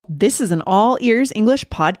This is an All Ears English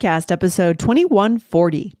podcast, episode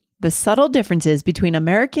 2140, The Subtle Differences Between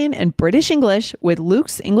American and British English with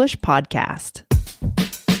Luke's English Podcast.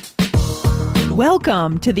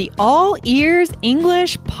 Welcome to the All Ears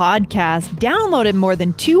English Podcast, downloaded more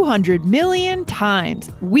than 200 million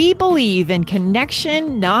times. We believe in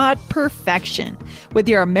connection, not perfection, with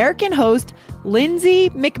your American host,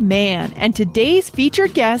 Lindsay McMahon, and today's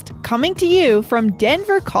featured guest coming to you from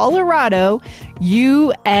Denver, Colorado,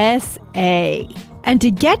 USA. And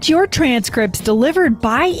to get your transcripts delivered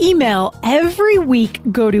by email every week,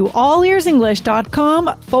 go to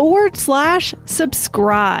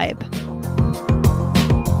allearsenglish.com/subscribe.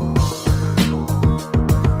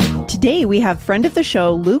 Today, we have friend of the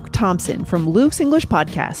show, Luke Thompson from Luke's English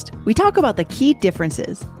Podcast. We talk about the key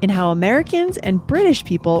differences in how Americans and British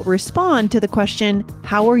people respond to the question,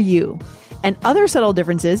 "How are you?" and other subtle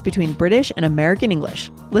differences between British and American English.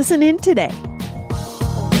 Listen in today.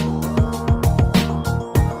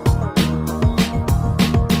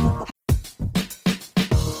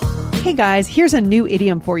 Hey guys, here's a new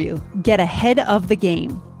idiom for you. Get ahead of the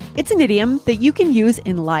game. It's an idiom that you can use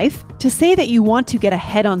in life to say that you want to get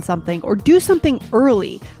ahead on something or do something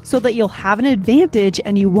early so that you'll have an advantage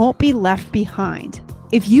and you won't be left behind.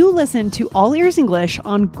 If you listen to All Ears English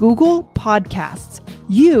on Google Podcasts,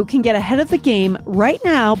 you can get ahead of the game right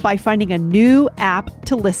now by finding a new app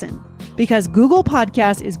to listen, because Google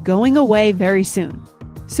Podcasts is going away very soon.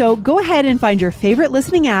 So go ahead and find your favorite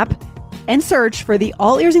listening app and search for the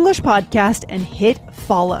All Ears English Podcast and hit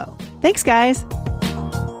follow. Thanks, guys.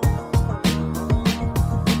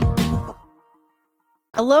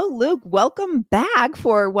 Hello, Luke. Welcome back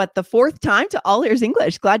for the fourth time to All Ears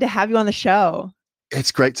English. Glad to have you on the show.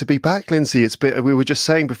 It's great to be back, Lindsay. We were just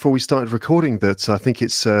saying before we started recording that I think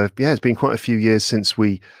it's been quite a few years since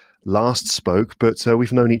we last spoke, but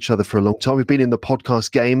we've known each other for a long time. We've been in the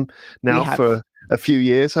podcast game now for a few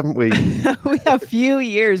years, haven't we? We have a few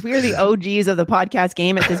years. We are the OGs of the podcast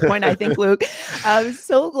game at this point, I think, Luke. I'm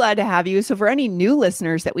so glad to have you. So for any new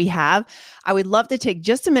listeners that we have, I would love to take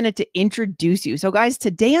just a minute to introduce you. So guys,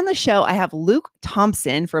 today on the show, I have Luke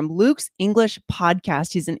Thompson from Luke's English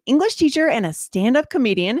Podcast. He's an English teacher and a stand-up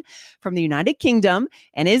comedian from the United Kingdom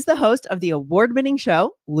and is the host of the award-winning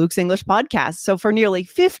show, Luke's English Podcast. So for nearly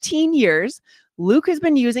 15 years, Luke has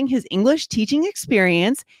been using his English teaching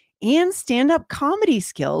experience and stand-up comedy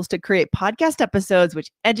skills to create podcast episodes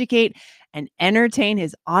which educate and entertain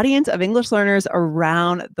his audience of English learners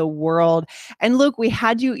around the world. And Luke, we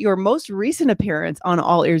had your most recent appearance on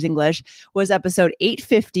All Ears English was episode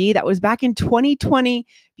 850. That was back in 2020,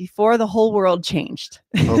 before the whole world changed.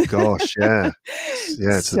 Oh gosh, yeah.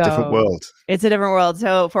 Yeah, it's a different world. It's a different world.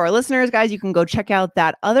 So for our listeners, guys, you can go check out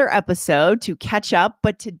that other episode to catch up.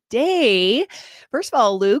 But today, first of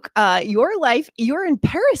all, Luke, you're in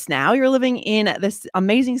Paris now. You're living in this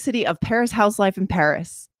amazing city of Paris. How's life in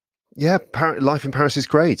Paris? Yeah, life in Paris is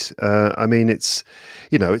great. I mean, it's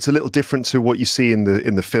a little different to what you see in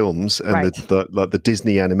the films and Right. the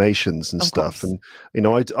Disney animations and Of stuff. course. And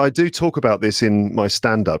I do talk about this in my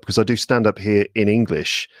stand-up, because I do stand-up here in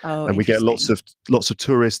English, Oh, and we get lots of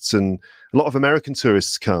tourists, and a lot of American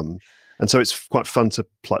tourists come. And so it's quite fun to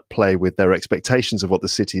play with their expectations of what the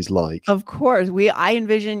city's like. Of course. I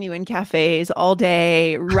envision you in cafes all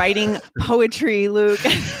day writing poetry, Luke.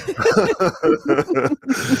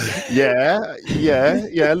 Yeah,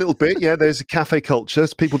 a little bit. Yeah, there's a cafe culture.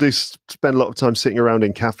 People do spend a lot of time sitting around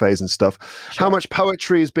in cafes and stuff. Sure. How much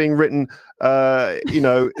poetry is being written,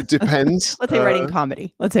 it depends. Let's say writing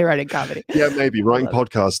comedy. Yeah, maybe writing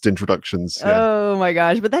podcast introductions. Yeah. Oh my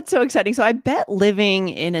gosh, but that's so exciting. So I bet living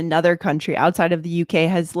in another country outside of the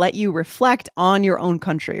UK has let you reflect on your own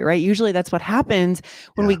country, right? Usually that's what happens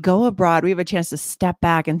when we go abroad. We have a chance to step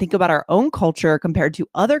back and think about our own culture compared to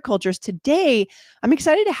other cultures. Today, I'm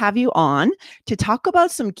excited to have you on to talk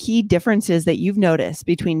about some key differences that you've noticed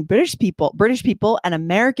between British people and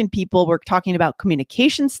American people. We're talking about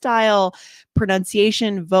communication style,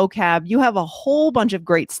 pronunciation, vocab. You have a whole bunch of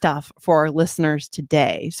great stuff for our listeners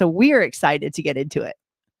today. So we are excited to get into it.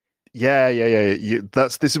 Yeah.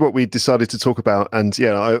 This is what we decided to talk about, and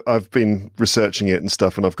I've been researching it and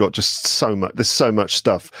stuff, and I've got just so much. There's so much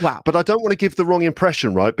stuff. Wow! But I don't want to give the wrong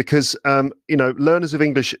impression, right? Because learners of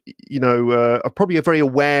English, are probably very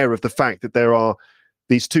aware of the fact that there are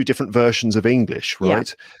these two different versions of English,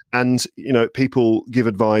 right? Yeah. And people give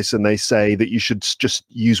advice and they say that you should just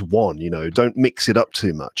use one. Don't mix it up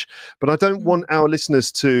too much. But I don't want our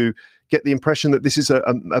listeners to get the impression that this is a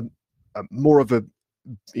more of a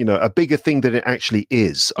bigger thing than it actually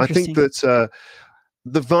is. I think that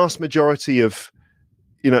the vast majority of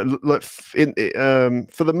like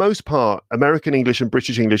for the most part, American English and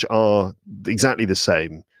British English are exactly the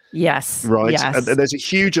same, Yes. right? And Yes. there's a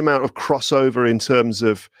huge amount of crossover in terms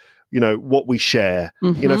of, what we share.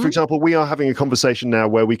 For example, we are having a conversation now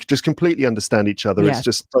where we just completely understand each other. It's Yes.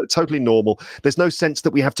 just totally normal. There's no sense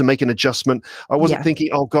that we have to make an adjustment. I wasn't thinking,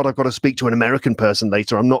 oh God, I've got to speak to an American person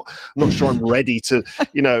later. I'm not sure I'm ready to,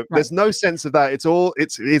 Right. There's no sense of that.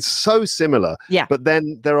 It's so similar. Yeah. But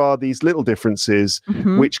then there are these little differences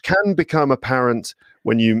which can become apparent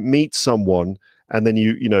when you meet someone, and then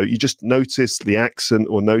you just notice the accent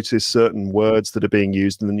or notice certain words that are being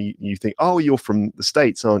used, and then you think, oh, you're from the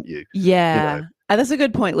States, aren't you? Yeah. That's a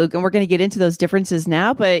good point, Luke. And we're going to get into those differences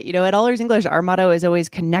now. But, at All Ears English, our motto is always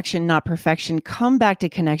connection, not perfection. Come back to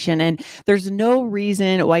connection. And there's no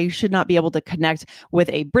reason why you should not be able to connect with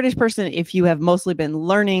a British person if you have mostly been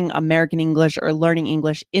learning American English or learning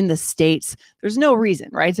English in the States. There's no reason,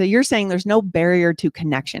 right? So you're saying there's no barrier to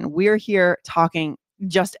connection. We're here talking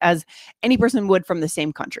just as any person would from the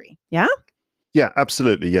same country. Yeah? Yeah,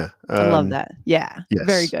 absolutely. Yeah. I love that. Yeah. Yes,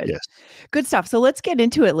 Very good. Yes. Good stuff. So let's get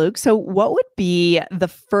into it, Luke. So what would be the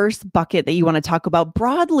first bucket that you want to talk about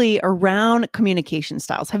broadly around communication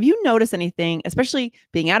styles? Have you noticed anything, especially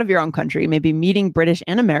being out of your own country, maybe meeting British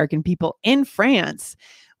and American people in France?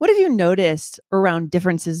 What have you noticed around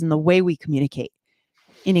differences in the way we communicate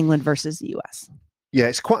in England versus the US? Yeah,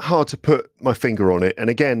 it's quite hard to put my finger on it. And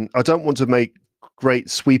again, I don't want to make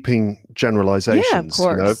great sweeping generalizations,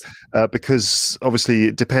 because obviously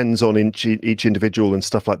it depends on each individual and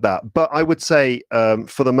stuff like that. But I would say,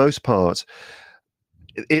 for the most part,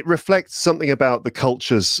 it reflects something about the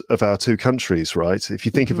cultures of our two countries, right? If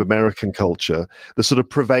you think of American culture, the sort of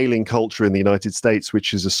prevailing culture in the United States,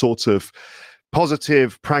 which is a sort of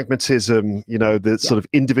positive pragmatism, sort of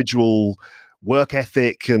individual work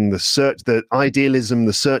ethic and the idealism,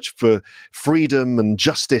 the search for freedom and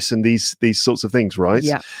justice and these sorts of things, right?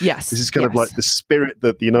 Yeah. Yes. This is kind of like the spirit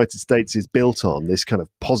that the United States is built on, this kind of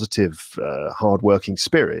positive, hardworking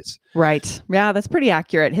spirit. Right. Yeah, that's pretty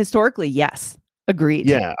accurate. Historically, yes. Agreed.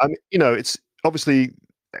 Yeah. I mean, it's obviously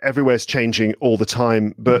everywhere's changing all the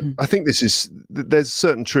time, but I think there's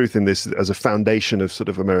certain truth in this as a foundation of sort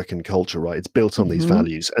of American culture, right? It's built on these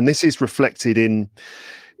values, and this is reflected in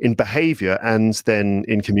behavior and then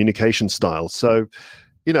in communication style. So,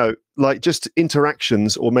 like just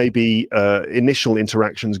interactions, or maybe initial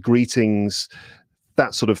interactions, greetings,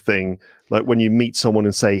 that sort of thing. Like when you meet someone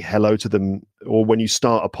and say hello to them, or when you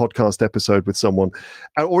start a podcast episode with someone,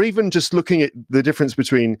 or even just looking at the difference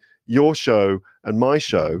between your show and my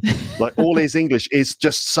show, like All Ears English is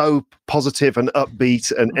just so positive and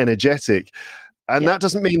upbeat and energetic. And that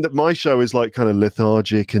doesn't mean that my show is like kind of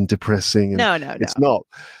lethargic and depressing. And No. It's not.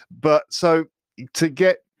 But so to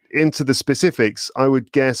get into the specifics, I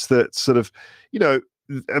would guess that sort of,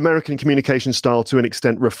 American communication style to an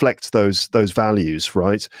extent reflects those values,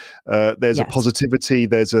 right? There's a positivity,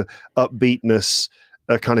 there's a upbeatness,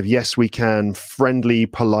 a kind of yes we can, friendly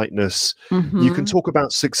politeness. You can talk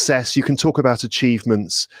about success, you can talk about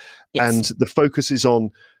achievements, and the focus is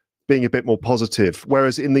on being a bit more positive.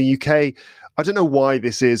 Whereas in the UK, I don't know why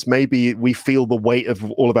this is. Maybe we feel the weight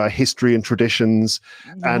of all of our history and traditions,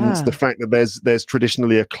 and the fact that there's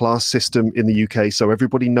traditionally a class system in the UK, so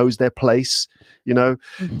everybody knows their place.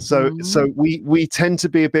 So we tend to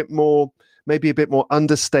be maybe a bit more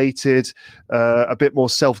understated, a bit more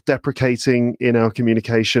self-deprecating in our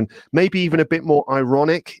communication, maybe even a bit more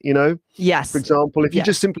ironic. Yes. For example, if you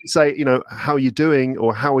just simply say, how are you doing,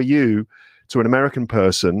 or how are you, to an American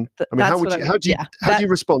person, I mean, how do you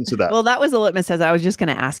respond to that? Well, that was the litmus test. I was just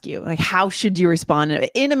going to ask you, like, how should you respond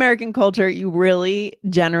in American culture? You really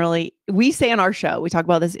generally, we say on our show, we talk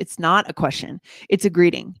about this. It's not a question, it's a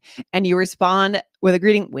greeting, and you respond with a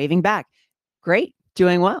greeting, waving back. Great,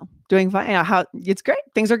 doing well, doing fine. It's great.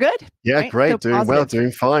 Things are good. Yeah, right? Great, so doing positive, well,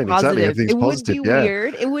 doing fine. Positive. Exactly, everything's positive. It would be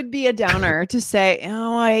weird. It would be a downer to say,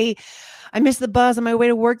 I missed the bus on my way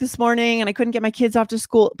to work this morning, and I couldn't get my kids off to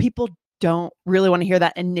school. People don't really want to hear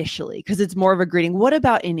that initially because it's more of a greeting. What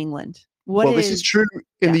about in England? This is true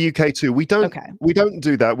in the UK too. We don't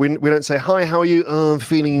do that. We don't say, hi, how are you? Oh, I'm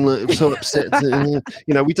feeling so upset.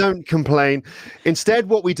 We don't complain. Instead,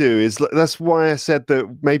 what we do is, that's why I said that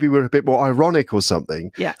maybe we're a bit more ironic or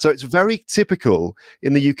something. Yeah. So it's very typical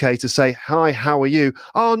in the UK to say, hi, how are you?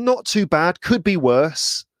 Oh, not too bad. Could be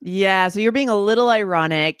worse. Yeah. So you're being a little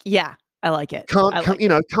ironic. Yeah. I like it.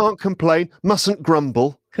 Can't complain. Mustn't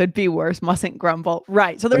grumble. Could be worse. Mustn't grumble.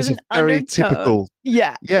 Right. So there's an very undertone. Typical.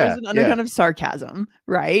 Yeah. There's an undertone of sarcasm,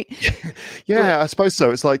 right? I suppose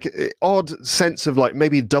so. It's like odd sense of like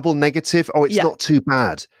maybe double negative. Oh, it's not too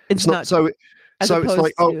bad. It's not so. So it's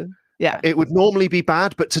like, Yeah. It would normally be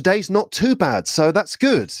bad, but today's not too bad. So that's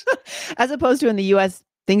good. As opposed to in the US,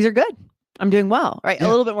 things are good. I'm doing well, right? A Yeah.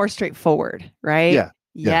 little bit more straightforward, right? Yeah.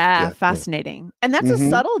 Yeah. Fascinating. And that's a Hmm.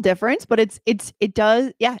 subtle difference, but it's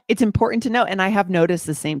important to know. And I have noticed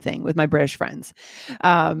the same thing with my British friends.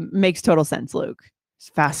 Makes total sense, Luke. It's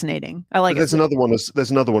fascinating. I like But there's it. another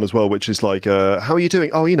one as well, which is like, how are you doing?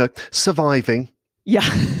 Oh, surviving. Yeah.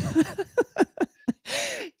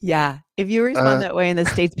 Yeah. If you respond Uh, that way in the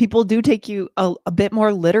States, people do take you a bit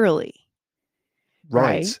more literally, right?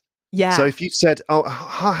 right. So Yeah. if you said, "Oh,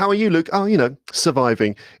 how are you, Luke?" Oh,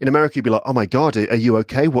 surviving. In America, you'd be like, "Oh my God, are you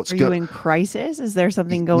okay? What's Are you good?" in crisis? Is there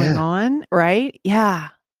something going Yeah. on? Right? Yeah.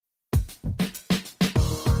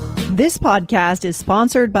 This podcast is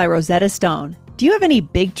sponsored by Rosetta Stone. Do you have any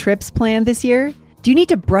big trips planned this year? Do you need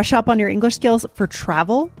to brush up on your English skills for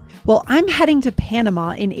travel? Well, I'm heading to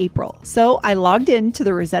Panama in April. So I logged into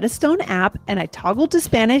the Rosetta Stone app and I toggled to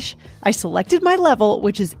Spanish. I selected my level,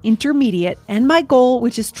 which is intermediate, and my goal,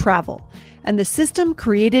 which is travel. And the system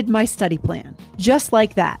created my study plan, just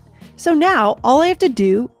like that. So now all I have to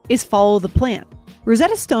do is follow the plan.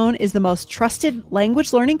 Rosetta Stone is the most trusted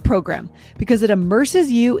language learning program because it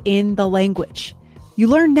immerses you in the language. You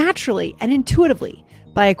learn naturally and intuitively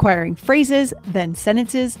by acquiring phrases, then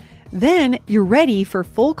sentences. Then you're ready for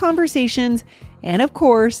full conversations and, of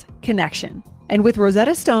course, connection. And with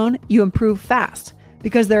Rosetta Stone, you improve fast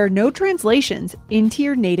because there are no translations into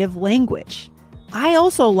your native language. I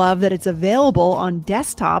also love that it's available on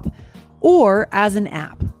desktop or as an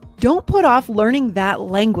app. Don't put off learning that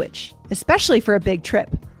language, especially for a big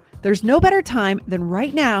trip. There's no better time than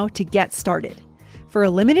right now to get started. For a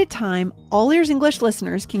limited time, All Ears English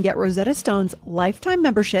listeners can get Rosetta Stone's lifetime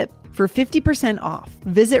membership for 50% off.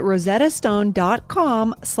 Visit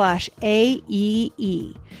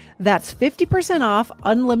rosettastone.com/AEE. That's 50% off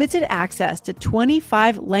unlimited access to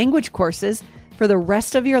 25 language courses for the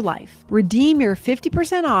rest of your life. Redeem your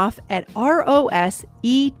 50% off at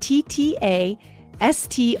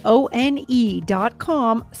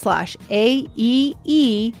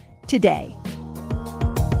rosettastone.com/AEE today.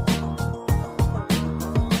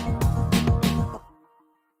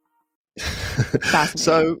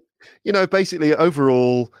 So, basically,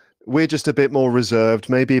 overall, we're just a bit more reserved,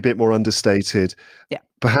 maybe a bit more understated. Yeah.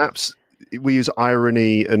 Perhaps we use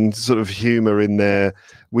irony and sort of humor in there.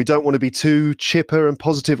 We don't want to be too chipper and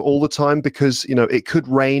positive all the time because, it could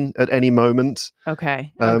rain at any moment.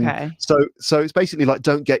 Okay. So it's basically like,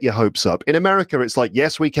 don't get your hopes up. In America, it's like,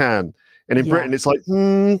 yes, we can. And in Britain, it's like,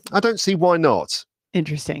 I don't see why not.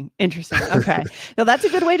 Interesting. Okay. Now that's a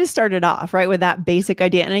good way to start it off, right? With that basic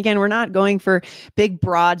idea. And again, we're not going for big,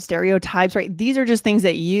 broad stereotypes, right? These are just things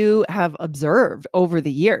that you have observed over the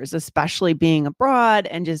years, especially being abroad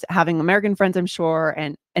and just having American friends, I'm sure,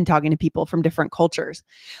 and talking to people from different cultures.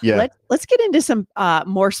 Yeah. Let's get into some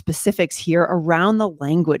more specifics here around the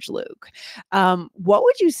language, Luke. What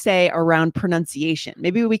would you say around pronunciation?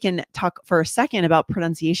 Maybe we can talk for a second about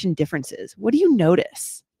pronunciation differences. What do you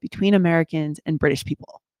notice between Americans and British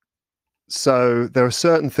people? So there are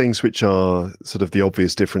certain things which are sort of the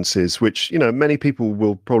obvious differences, which, many people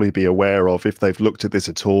will probably be aware of if they've looked at this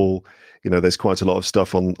at all. There's quite a lot of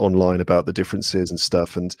stuff online about the differences and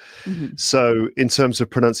stuff. And so in terms of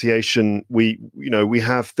pronunciation, we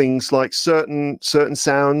have things like certain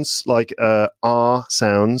sounds like R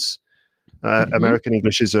sounds. American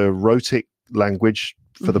English is a rhotic language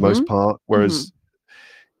for the most part, whereas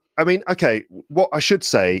I mean, okay, what I should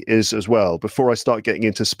say is as well, before I start getting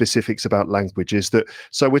into specifics about language, is that,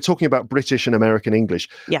 so we're talking about British and American English,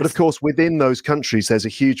 but of course, within those countries, there's a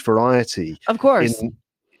huge variety. Of course.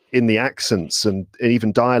 In the accents and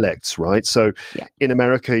even dialects, right? So in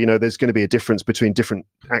America, there's going to be a difference between different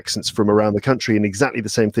accents from around the country, and exactly the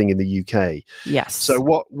same thing in the UK. Yes. So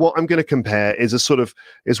what I'm going to compare is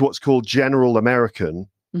is what's called general American,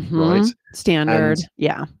 right? Standard.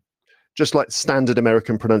 Just like standard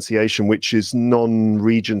American pronunciation, which is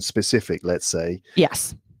non-region specific, let's say.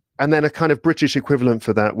 Yes. And then a kind of British equivalent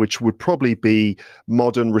for that, which would probably be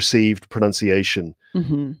modern received pronunciation.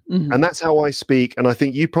 And that's how I speak. And I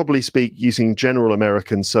think you probably speak using general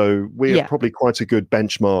American. So we're probably quite a good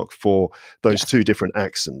benchmark for those two different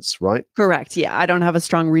accents, right? Correct. Yeah. I don't have a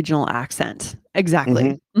strong regional accent.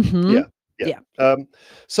 Exactly. Yeah.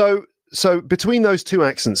 So between those two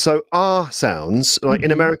accents, so R sounds, like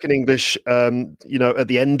in American English, at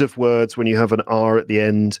the end of words, when you have an R at the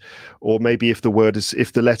end, or maybe if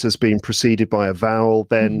the letter's been preceded by a vowel,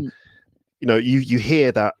 then, you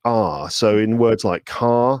hear that R. So in words like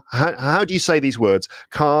car, how do you say these words?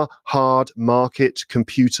 Car, hard, market,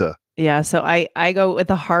 computer. Yeah. So I go with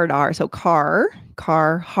the hard R. So car,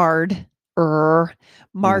 hard,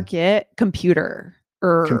 Market, computer.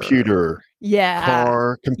 computer, Yeah.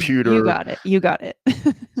 car, You computer. got it. You got it.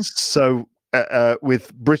 So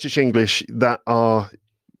with British English,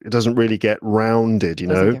 it doesn't really get rounded,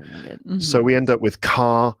 Doesn't get rounded. So we end up with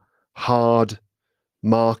car, hard,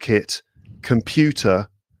 market, computer,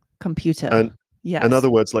 Computer. and Yes. other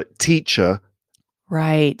words like teacher,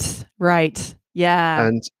 Right. Right. Yeah.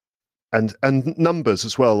 and numbers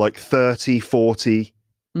as well, like 30, 40.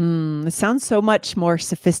 It sounds so much more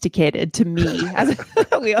sophisticated to me.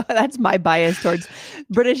 That's my bias towards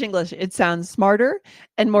British English. It sounds smarter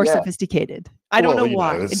and more Yeah. sophisticated. I don't know Well,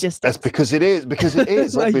 why. It just that's does. because it is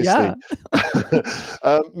obviously. Yeah.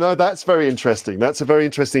 No, that's very interesting. That's a very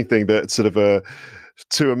interesting thing that sort of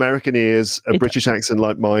to American ears, a It British accent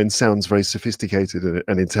like mine sounds very sophisticated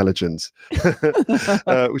and intelligent,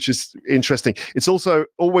 which is interesting. It's also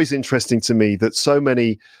always interesting to me that so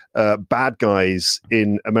many bad guys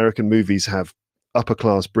in American movies have upper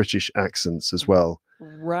class British accents as well.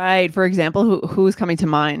 Right. For example, who's coming to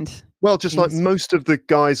mind? Well, just like most of the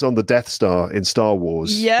guys on the Death Star in Star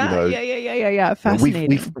Wars, Yeah.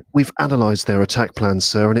 Fascinating. we've analysed their attack plans,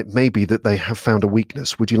 sir, and it may be that they have found a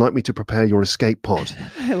weakness. Would you like me to prepare your escape pod?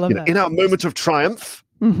 I love that. In our moment of triumph,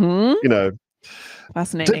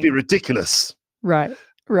 Fascinating. don't be ridiculous. Right.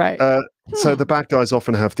 So the bad guys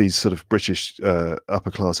often have these sort of British upper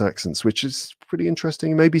class accents, which is pretty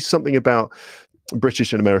interesting. Maybe something about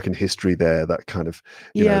British and American history there, that kind of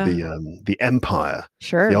the empire,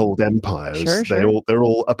 the old empires. They're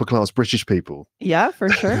all upper class British people. Yeah, for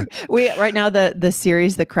sure. Right now the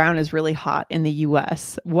series The Crown is really hot in the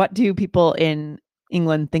US. What do people in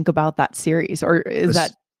England think about that series, or is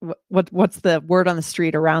that what's the word on the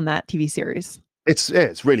street around that TV series?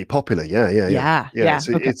 It's really popular. Yeah.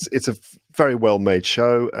 It's a very well made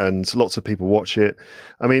show, and lots of people watch it.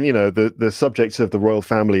 I mean, the subject of the royal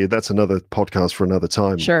family, that's another podcast for another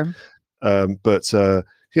time. Sure. But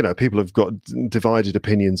people have got divided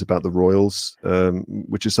opinions about the royals,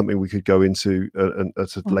 which is something we could go into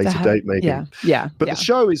at a later date, maybe. Yeah. But the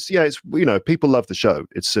show is, people love the show.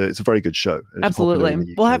 It's a very good show.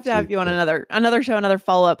 Absolutely. We'll have to have you on another show, another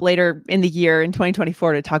follow-up later in the year in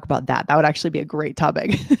 2024 to talk about that. That would actually be a great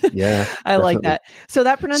topic. Yeah. I like that. So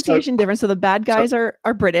that pronunciation difference. So the bad guys are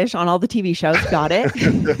British on all the TV shows. Got it.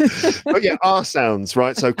 But yeah, R sounds,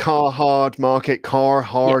 right? So car, hard, market,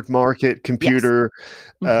 market, computer.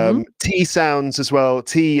 T sounds as well.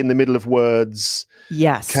 T in the middle of words.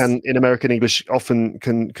 Yes. Can in American English often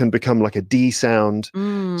can become like a D sound.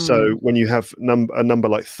 So when you have a number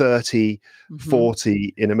like 30,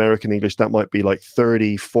 40 in American English, that might be like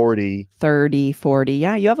 30, 40. 30, 40.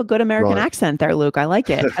 Yeah, you have a good American accent there, Luke. I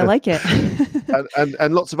like it.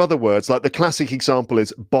 and lots of other words. Like the classic example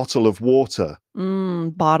is bottle of water.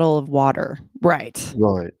 Bottle of water. Right.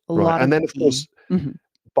 And then of course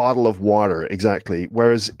bottle of water, exactly.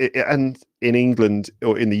 Whereas and in England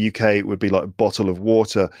or in the UK, it would be like bottle of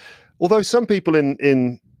water. Although some people in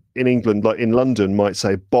England, like in London, might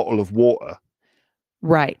say bottle of water.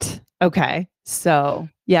 Right. Okay. So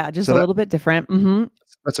yeah, just a little bit different.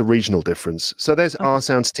 That's a regional difference. So there's R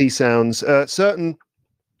sounds, T sounds. Certain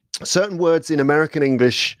words in American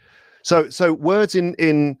English. So words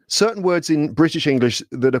in certain words in British English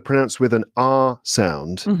that are pronounced with an R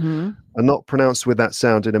sound are not pronounced with that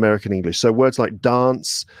sound in American English. So words like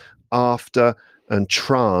dance, after, and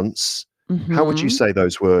trance. How would you say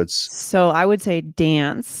those words? So I would say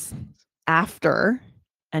dance, after,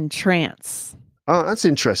 and trance. Oh, that's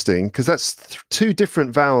interesting, because that's two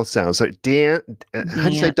different vowel sounds. So how do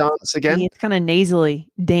you say dance again? It's kind of nasally.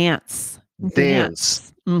 Dance.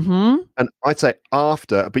 And I'd say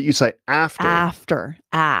after, but you say after. After.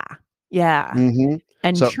 Yeah.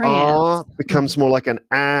 And so trance. R becomes more like an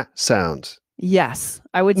a sound. Yes,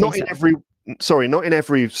 I would say not in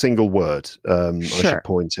every single word. I should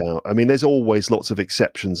point out. I mean, there's always lots of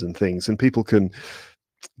exceptions and things, and people can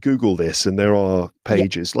Google this, and there are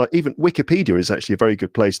pages like even Wikipedia is actually a very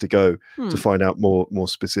good place to go to find out more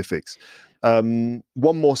specifics. One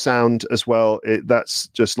more sound as well. That's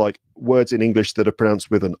just like words in English that are pronounced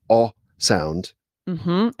with an O sound.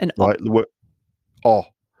 An right? O.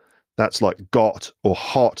 That's like got or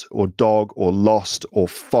hot or dog or lost or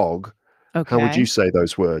fog. Okay. How would you say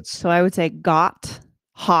those words? So I would say got,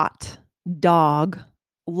 hot, dog,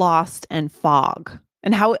 lost, and fog.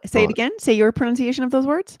 And say it again? Say your pronunciation of those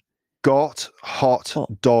words. Got, hot,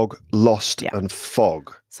 dog, lost, and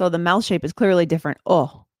fog. So the mouth shape is clearly different.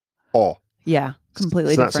 Oh. Yeah,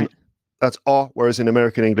 completely different. That's whereas in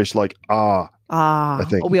American English, like I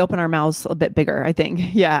think. We open our mouths a bit bigger, I think.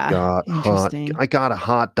 Yeah. Interesting. I got a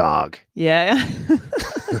hot dog. Yeah.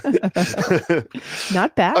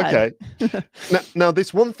 Not bad. Okay. Now,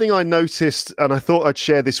 this one thing I noticed, and I thought I'd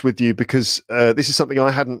share this with you because this is something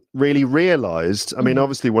I hadn't really realized. I mean, Mhm.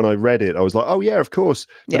 obviously, when I read it, I was like, oh, yeah, of course.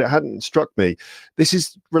 But Yeah. it hadn't struck me. This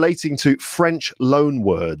is relating to French loan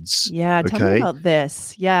words. Yeah. Tell me Okay. about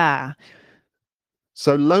this. Yeah.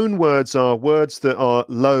 So, loan words are words that are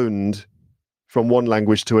loaned from one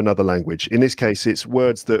language to another language. In this case, it's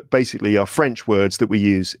words that basically are French words that we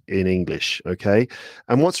use in English. Okay.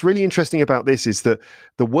 And what's really interesting about this is that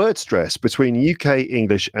the word stress between UK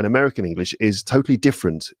English and American English is totally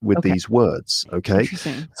different with Okay. these words. Okay.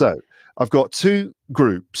 Interesting. So I've got two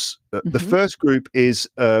groups. The Mhm. first group is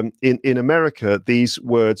in America, these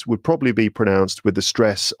words would probably be pronounced with the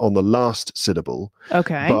stress on the last syllable.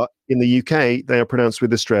 Okay. But in the UK, they are pronounced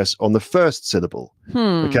with the stress on the first syllable.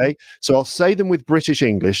 Hmm. Okay, so I'll say them with British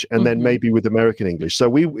English and then Mhm. maybe with American English. So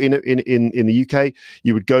we in the UK,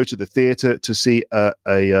 you would go to the theatre to see a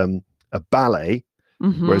ballet,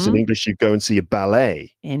 whereas in Mhm. English you go and see a ballet, right?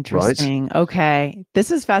 Interesting. Okay. This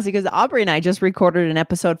is fascinating because Aubrey and I just recorded an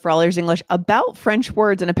episode for All Ears English about French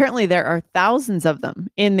words, and apparently there are thousands of them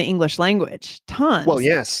in the English language. Well, Tons.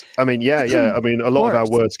 yes. I mean, yeah. I mean, a lot of our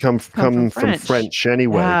Course. words come Come from from French. French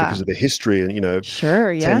anyway Yeah. because of the history and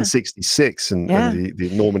Sure. Yeah. 1066 and Yeah. the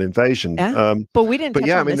Norman invasion. Yeah. But we didn't But touch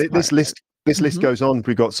yeah, I on mean, this part. this list Mhm. goes on.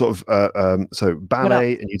 We've got sort of so What else?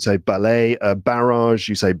 ballet, and you'd say ballet, barrage,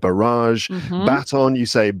 you say barrage, Mhm. baton, you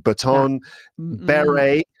say That. baton, Mm-mm.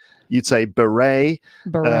 beret, you'd say beret. Uh,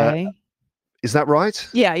 Beret. is that right?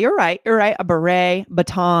 Yeah, you're right. You're right. A beret,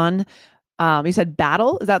 baton. You said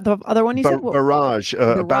battle. Is that the other one you said? What? Barrage, a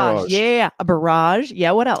Barrage. barrage. Yeah. A barrage.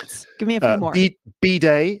 Yeah. What else? Give me a few more.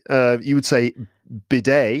 Bidet, you would say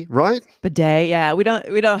bidet, right? Bidet. Yeah. We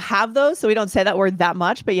don't have those, so we don't say that word that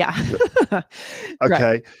much. But yeah. Right.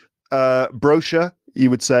 Okay. Brochure, you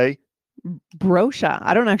would say Brochure.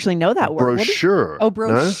 I don't actually know that word. What is? brochure. Oh, No?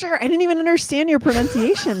 brochure. I didn't even understand your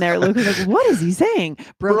pronunciation there, Luke. I was like, what is he saying?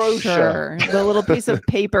 Brochure. The little piece of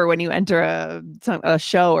paper when you enter a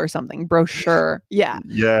show or something. Brochure. Yeah.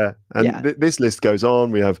 Yeah, and Yeah. this list goes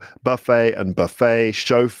on. We have buffet and buffet,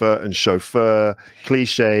 chauffeur and chauffeur,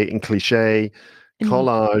 cliche and cliche, And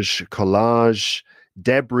collage,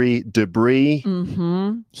 debris.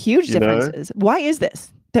 huge You know, differences. Why is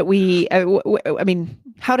this that we? I mean,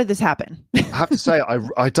 how did this happen? I have to say,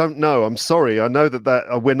 I don't know. I'm sorry. I know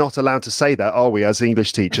that we're not allowed to say that, are we, as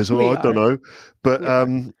English teachers? We Well, I don't are. know, but We are.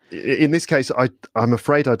 in this case, I'm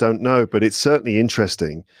afraid I don't know. But it's certainly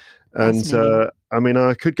interesting, and Fascinating. I mean,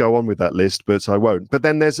 I could go on with that list, but I won't. But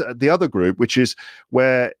then there's the other group, which is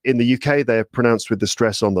where in the UK they're pronounced with the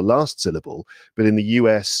stress on the last syllable, but in the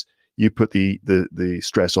US you put the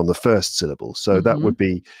stress on the first syllable. So that Mhm. would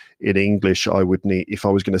be in English. I would need, if I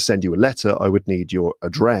was going to send you a letter, I would need your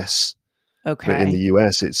address. But in the Okay.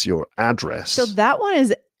 US, it's your address. So that one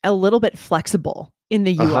is a little bit flexible in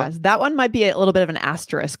the Uh-huh. US. That one might be a little bit of an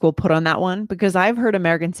asterisk we'll put on that one because I've heard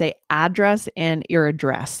Americans say address and your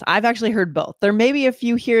address. I've actually heard both. There may be a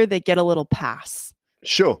few here that get a little pass.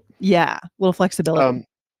 Sure. Yeah, a little flexibility.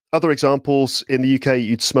 Other examples in the UK,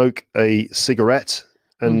 you'd smoke a cigarette,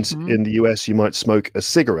 and Mhm. in the US, you might smoke a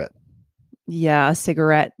cigarette. Yeah, a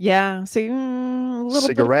cigarette. Yeah, so a little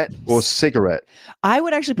Cigarette bit or cigarette? I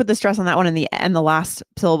would actually put the stress on that one in the last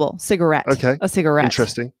syllable. Cigarette. Okay, A cigarette.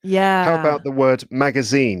 interesting. Yeah. How about the word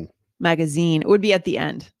magazine? magazine? It would be at the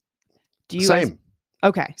end. Do you guys? Same.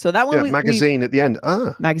 Okay, so that one Yeah, we magazine at the end.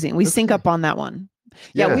 magazine. We sync okay. up on that one.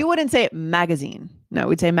 Yeah, Yeah. we wouldn't say magazine. No,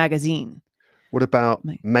 we'd say magazine. What about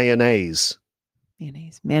mayonnaise?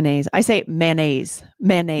 Mayonnaise. I say mayonnaise.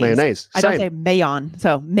 Mayonnaise. I don't Same. say mayon.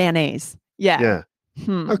 So mayonnaise. Yeah. Yeah.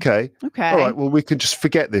 Okay. Okay. All right. Well, we can just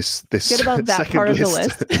forget this. Forget about that second part of the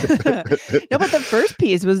list. list. No, but the first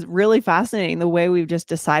piece was really fascinating. The way we've just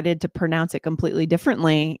decided to pronounce it completely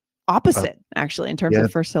differently, opposite actually, in terms of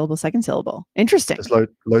first syllable, second syllable. Interesting. There's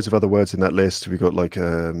loads of other words in that list. We've got like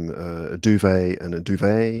a duvet and a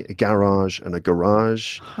duvet, a garage and a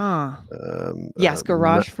garage. Huh. Yes,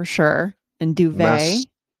 garage for sure. And duvet.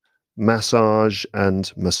 Massage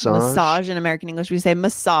and massage. Massage in American English, we say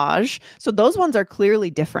massage. So those ones are clearly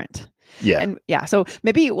different. Yeah. And yeah, so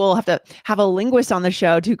maybe we'll have to have a linguist on the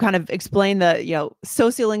show to kind of explain the,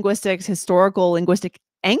 sociolinguistics, historical linguistic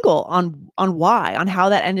angle on how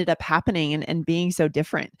that ended up happening and being so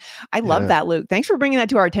different. I love that, Luke. Thanks for bringing that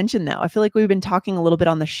to our attention though. I feel like we've been talking a little bit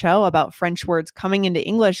on the show about French words coming into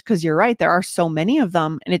English because you're right, there are so many of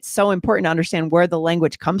them and it's so important to understand where the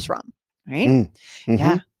language comes from, right? Mm-hmm.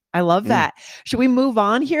 Yeah. I love that. Should we move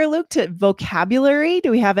on here, Luke, to vocabulary?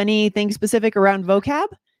 Do we have anything specific around vocab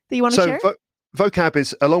that you want to So share? vocab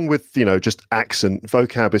is, along with, just accent,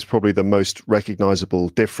 vocab is probably the most recognizable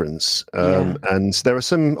difference. And there are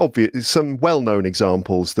some well-known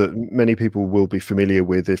examples that many people will be familiar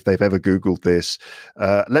with if they've ever Googled this.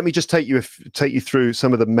 Let me just take you through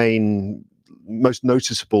some of the most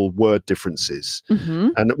noticeable word differences.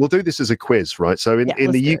 And we'll do this as a quiz, right? So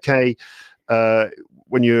in the UK,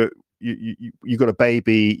 when you've got a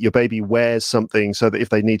baby, your baby wears something so that if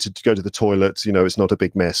they need to go to the toilet, it's not a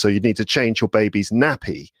big mess. So you need to change your baby's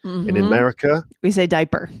nappy. In America, we say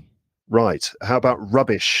diaper. Right. How about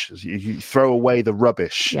rubbish? You throw away the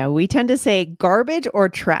rubbish. Yeah, we tend to say garbage or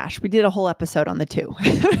trash. We did a whole episode on the two.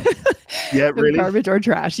 Yeah, really? Garbage or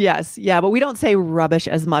trash. Yes. Yeah, but we don't say rubbish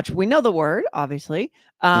as much. We know the word, obviously.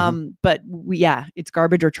 But it's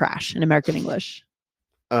garbage or trash in American English.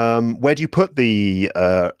 Where do you put the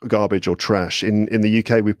garbage or trash? In the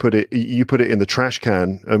UK, you put it in the trash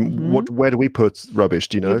can. Where do we put rubbish?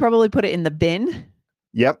 Do you know? You probably put it in the bin.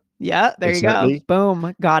 Yep. Yeah, there you go.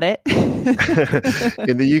 Boom, got it.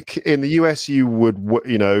 In the US, you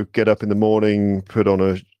would get up in the morning, put on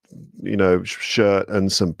a shirt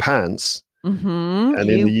and some pants. And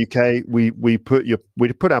in the UK, we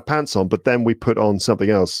put our pants on, but then we put on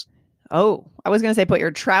something else. Oh, I was going to say put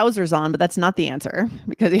your trousers on, but that's not the answer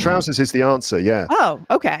because trousers is the answer. Yeah. Oh,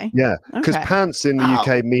 okay. Yeah, because pants in the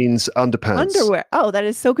UK means underpants. Underwear. Oh, that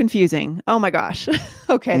is so confusing. Oh my gosh.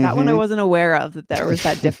 Okay, that one I wasn't aware of that there was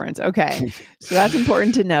that difference. Okay, so that's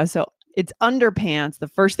important to know. So it's underpants, the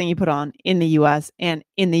first thing you put on in the US, and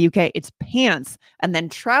in the UK, it's pants, and then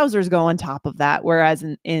trousers go on top of that. Whereas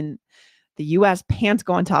in the US, pants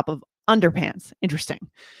go on top of underpants. Interesting.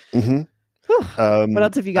 What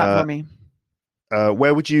else have you got for me?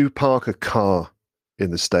 Where would you park a car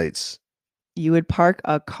in the States? You would park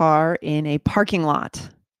a car in a parking lot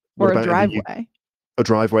or a driveway. A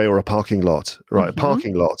driveway or a parking lot. Right, a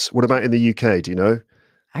parking lot. What about in the UK? Do you know?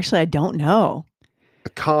 Actually, I don't know. A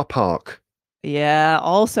car park. Yeah,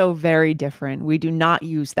 also very different. We do not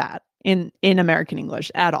use that in American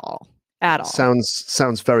English at all. At all.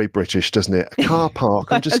 Sounds very British, doesn't it? A car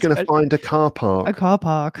park. I'm just going to find a car park. A car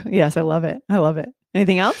park. Yes, I love it. I love it.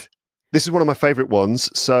 Anything else? This is one of my favorite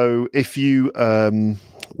ones. So if you,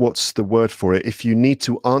 what's the word for it? If you need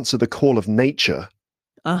to answer the call of nature.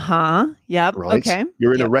 Yep. Right. Okay.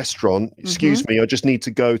 You're in a restaurant. Excuse me. I just need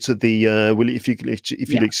to go to the. If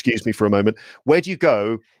you'll excuse me for a moment. Where do you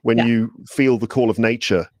go when you feel the call of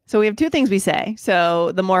nature? So we have two things we say.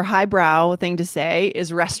 So the more highbrow thing to say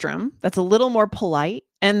is restroom. That's a little more polite.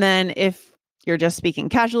 And then if you're just speaking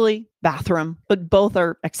casually, bathroom. But both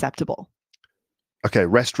are acceptable. Okay,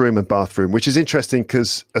 restroom and bathroom, which is interesting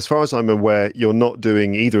because, as far as I'm aware, you're not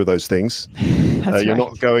doing either of those things. You're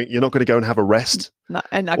not going to go and have a rest, not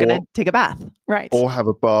going to take a bath, right? Or have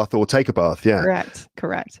a bath or take a bath. Yeah,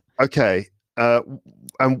 correct. Okay,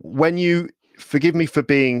 and when you forgive me for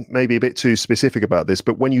being maybe a bit too specific about this,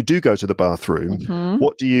 but when you do go to the bathroom,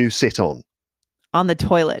 what do you sit on? On the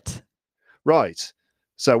toilet. Right.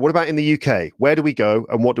 So, what about in the UK? Where do we go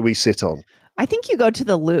and what do we sit on? I think you go to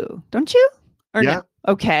the loo, don't you? Or no?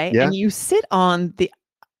 Okay. Yeah. And you sit on the,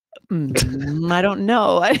 I don't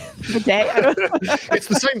know. Bidet? I don't know. It's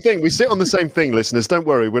the same thing. We sit on the same thing, listeners. Don't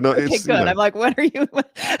worry. We're not. Okay, good. I'm like, what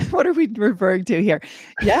are we referring to here?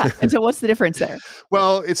 Yeah. And so what's the difference there?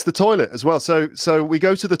 Well, it's the toilet as well. So we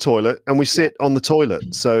go to the toilet and we sit on the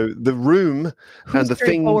toilet. So the room and the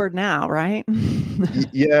thing. Forward now, right?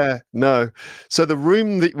 Yeah, no. So the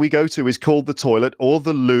room that we go to is called the toilet or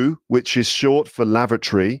the loo, which is short for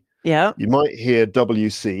lavatory. Yeah. You might hear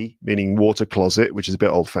WC, meaning water closet, which is a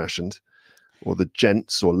bit old fashioned, or the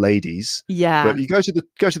gents or ladies. Yeah. But you go to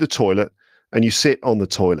the toilet and you sit on the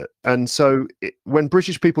toilet. And so when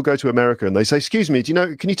British people go to America and they say, excuse me,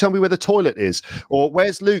 can you tell me where the toilet is? Or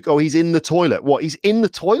where's Luke? Oh, he's in the toilet. What? He's in the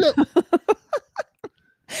toilet?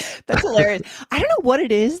 That's hilarious. I don't know what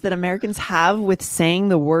it is that Americans have with saying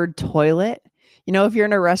the word toilet. If you're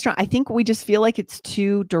in a restaurant, I think we just feel like it's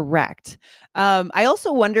too direct. I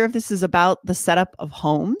also wonder if this is about the setup of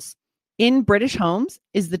homes. In British homes,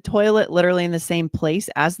 is the toilet literally in the same place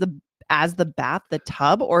as the bath, the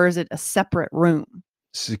tub, or is it a separate room?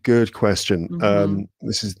 This is a good question.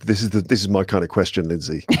 This is my kind of question,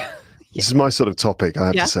 Lindsay. This is my sort of topic, I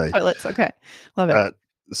have to say. Toilets, okay. Love it.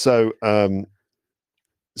 So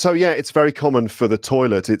yeah, it's very common for the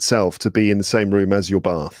toilet itself to be in the same room as your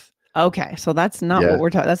bath. Okay, so that's not what we're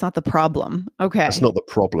talking. That's not the problem. Okay, that's not the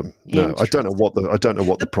problem. No, I don't know what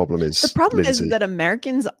the problem is. The problem Lindsay. is that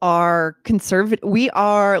Americans are conservative. We're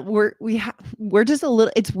just a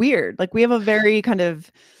little. It's weird. Like we have a very kind of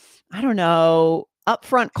I don't know,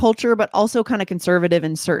 upfront culture, but also kind of conservative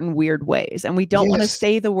in certain weird ways. And we don't want to Yes.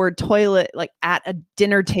 say the word toilet like at a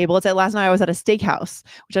dinner table. It's like last night I was at a steakhouse,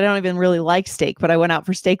 which I don't even really like steak, but I went out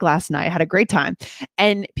for steak last night. I had a great time.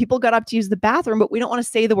 And people got up to use the bathroom, but we don't want to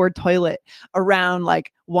say the word toilet around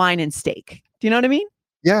like wine and steak. Do you know what I mean?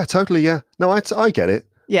 Yeah, totally. Yeah. No, I get it.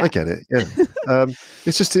 I Yeah. get it. Yeah.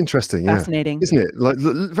 It's just interesting. Yeah. Fascinating. Isn't it? Like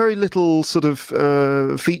very little sort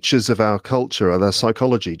of features of our culture, of our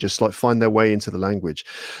psychology, just like find their way into the language.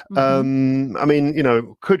 Mm-hmm. I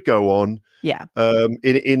mean, could go on. Yeah.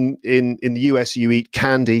 In the US, you eat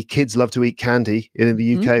candy. Kids love to eat candy. In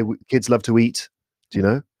the Mm-hmm. UK, kids love to eat. Do you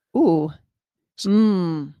know? Ooh.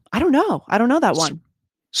 I don't know. I don't know that S- one.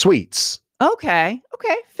 Sweets. Okay.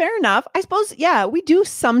 Okay. Fair enough. I suppose, yeah, we do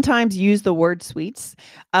sometimes use the word sweets,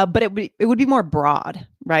 but it would be more broad,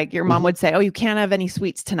 right? Your mom Hmm. would say, oh, you can't have any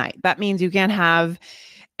sweets tonight. That means you can't have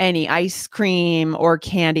any ice cream or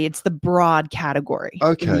candy. It's the broad category in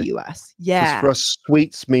the Okay. US. Because Yeah. for us,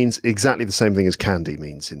 sweets means exactly the same thing as candy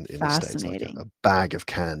means in the States, like a Fascinating. bag of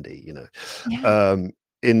candy, Yeah. Um,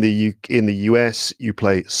 in the US, you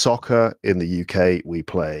play soccer. In the UK, we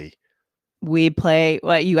play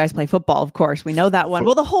Well, you guys play football, of course. We know that one. foot.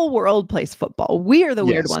 Well, the whole world plays football. We are the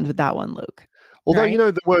weird Yes. ones with that one, Luke. Although, Right?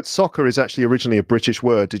 the word soccer is actually originally a British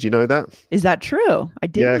word. Did you know that? Is that true? I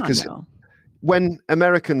did Yeah, not because know. when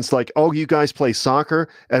Americans like, oh, you guys play soccer,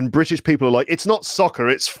 and British people are like, it's not soccer,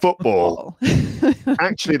 it's football. Football.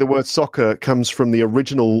 Actually, the word soccer comes from the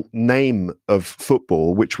original name of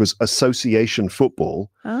football, which was association football,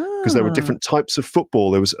 because there were Ah, different types of football.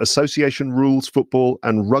 There was association rules football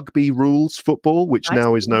and rugby rules football, which I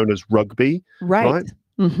now is see. known as rugby, Right. right?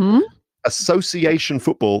 Mm-hmm. Association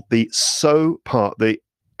football, the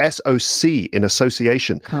SOC in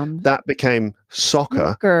association, Comes that became soccer.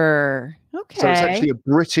 soccer. So it's Okay. actually a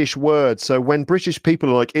British word. So when British people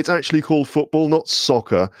are like, it's actually called football, not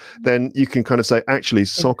soccer, then you can kind of say, actually,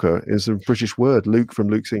 soccer is a British word. Luke from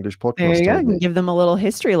Luke's English There podcast you go. told You can me. give them a little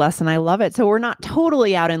history lesson. I love it. So we're not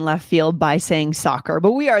totally out in left field by saying soccer,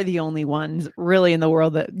 but we are the only ones really in the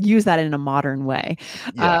world that use that in a modern way.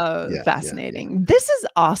 Yeah, yeah, yeah, yeah. Fascinating. This is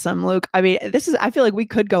awesome, Luke. I mean, I feel like we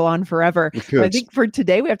could go on forever. We But I could. think for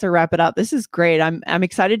today we have to wrap it up. This is great. I'm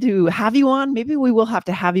excited to have you on. Maybe we will have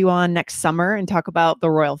to have you on next summer and talk about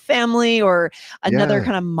the royal family or another Yeah.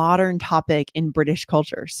 kind of modern topic in British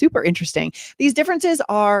culture. Super interesting. These differences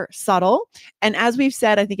are subtle. And as we've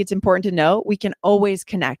said, I think it's important to know we can always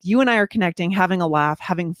connect. You and I are connecting, having a laugh,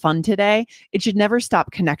 having fun today. It should never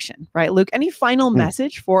stop connection, right? Luke, any final Hmm.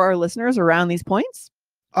 message for our listeners around these points?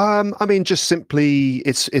 I mean, just simply,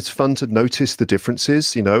 it's fun to notice the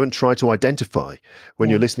differences, and try to identify when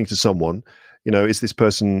Yeah. you're listening to someone. Where is this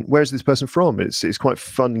person from? It's quite a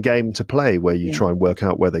fun game to play where you Yeah. try and work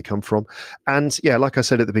out where they come from. And yeah, like I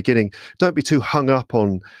said at the beginning, don't be too hung up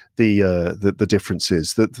on the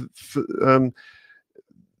differences. The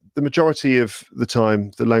majority of the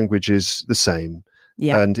time, the language is the same.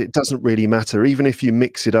 Yeah. And it doesn't really matter. Even if you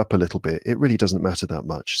mix it up a little bit, it really doesn't matter that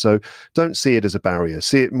much. So don't see it as a barrier.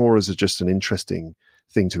 See it more as just an interesting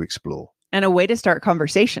thing to explore. And a way to start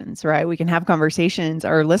conversations, right? We can have conversations,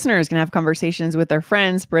 our listeners can have conversations with their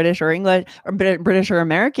friends, British or English or British or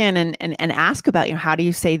American, and ask about, how do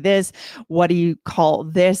you say this? What do you call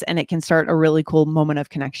this? And it can start a really cool moment of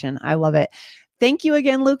connection. I love it. Thank you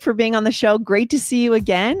again, Luke, for being on the show. Great to see you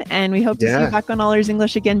again. And we hope to see you Yeah, back on All Ears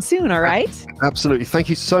English again soon. All right. absolutely. Thank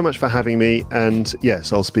you so much for having me. And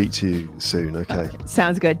yes, I'll speak to you soon. Okay.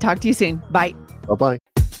 Sounds good. Talk to you soon. Bye. Bye-bye.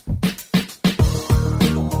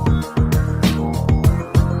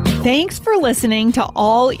 Thanks for listening to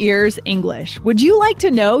All Ears English. Would you like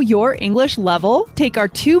to know your English level? Take our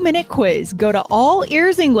 2-minute quiz. Go to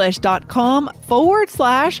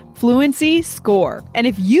allearsenglish.com/fluency score. And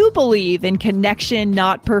if you believe in connection,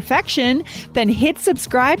 not perfection, then hit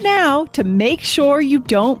subscribe now to make sure you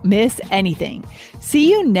don't miss anything.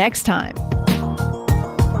 See you next time.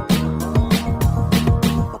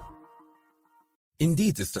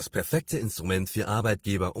 Indeed ist das perfekte Instrument für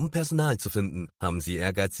Arbeitgeber, um Personal zu finden. Haben Sie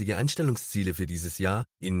ehrgeizige Einstellungsziele für dieses Jahr?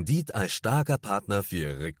 Indeed als starker Partner für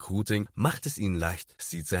Ihr Recruiting macht es Ihnen leicht,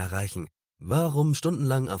 sie zu erreichen. Warum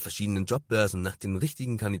stundenlang auf verschiedenen Jobbörsen nach den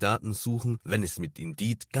richtigen Kandidaten suchen, wenn es mit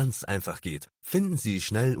Indeed ganz einfach geht? Finden Sie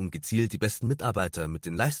schnell und gezielt die besten Mitarbeiter mit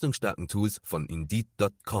den leistungsstarken Tools von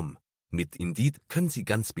Indeed.com. Mit Indeed können Sie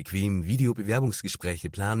ganz bequem Videobewerbungsgespräche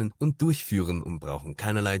planen und durchführen und brauchen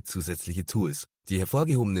keinerlei zusätzliche Tools. Die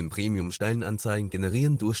hervorgehobenen Premium-Stellenanzeigen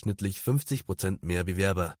generieren durchschnittlich 50% mehr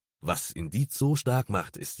Bewerber. Was Indeed so stark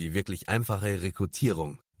macht, ist die wirklich einfache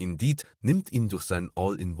Rekrutierung. Indeed nimmt Ihnen durch seinen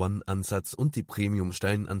All-in-One-Ansatz und die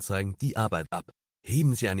Premium-Stellenanzeigen die Arbeit ab.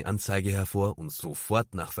 Heben Sie eine Anzeige hervor und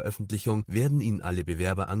sofort nach Veröffentlichung werden Ihnen alle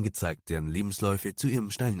Bewerber angezeigt, deren Lebensläufe zu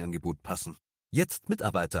Ihrem Stellenangebot passen. Jetzt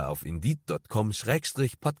Mitarbeiter auf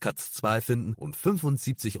Indeed.com/Podcast2 finden und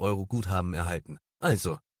 75 € Guthaben erhalten.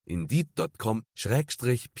 Also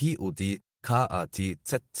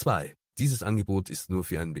Indeed.com/PODKATZ2. Dieses Angebot ist nur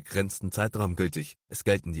für einen begrenzten Zeitraum gültig. Es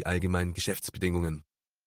gelten die allgemeinen Geschäftsbedingungen.